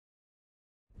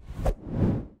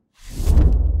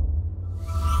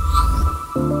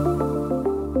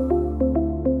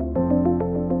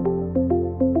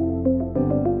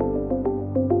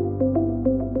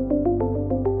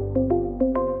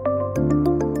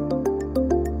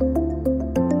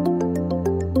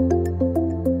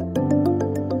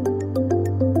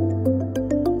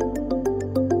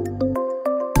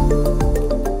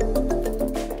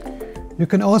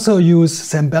can also use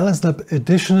SAM Balance Lab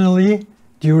additionally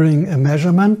during a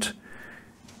measurement.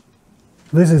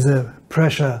 This is a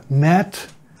pressure mat.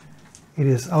 It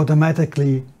is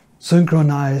automatically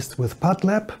synchronized with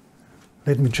PuttLab.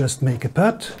 Let me just make a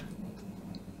putt.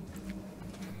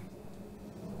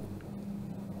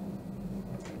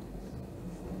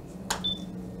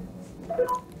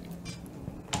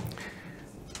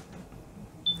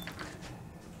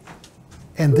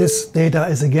 And this data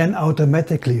is again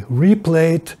automatically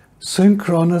replayed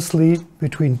synchronously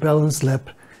between Balance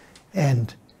Lab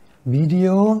and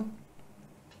video.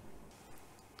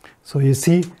 So you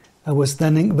see, I was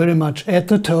standing very much at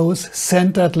the toes,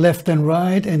 centered left and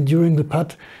right, and during the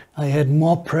putt I had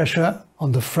more pressure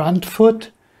on the front foot.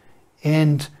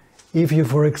 And if you,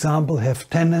 for example, have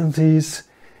tendencies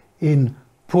in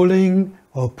pulling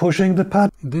or pushing the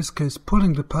putt, in this case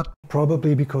pulling the putt,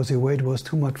 probably because your weight was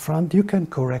too much front, you can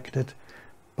correct it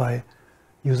by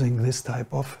using this type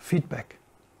of feedback.